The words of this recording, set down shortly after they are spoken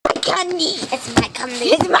candy. It's my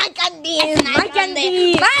candy. It's my candy. It's my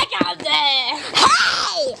candy. My candy.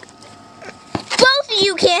 Hey! Both of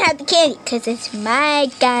you can't have the candy because it's my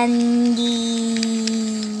candy.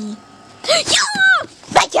 Yeah!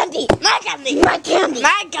 My candy. My candy. My candy.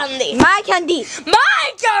 My candy. My candy.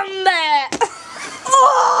 My candy.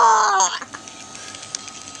 Oh!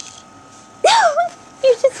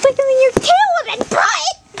 You're just wiggling your tail a bit,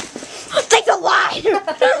 Brian. Thanks a lot.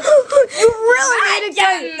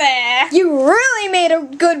 You really made a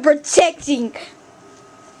good protecting.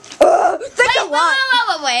 Thanks a lot.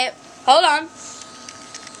 Wait. Hold on.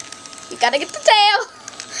 You gotta get the tail.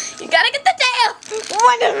 You gotta get the tail.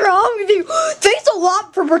 What is wrong with you? Thanks a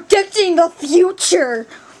lot for protecting the future.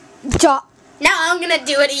 Now I'm gonna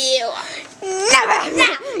do it to you.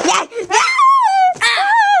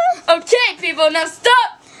 Okay, people, now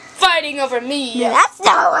stop fighting over me. That's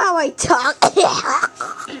not how I talk.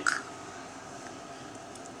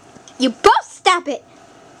 You both stop it.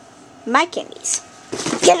 My candies.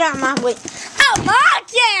 Get out of my way. Oh, my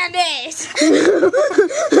candies! My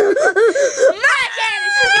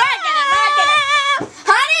candies! My candy!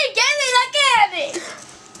 Honey, give me the candy!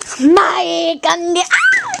 My candy. Ow!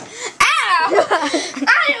 I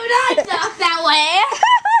do not talk that way.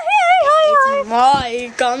 It's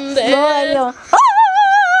my candy. My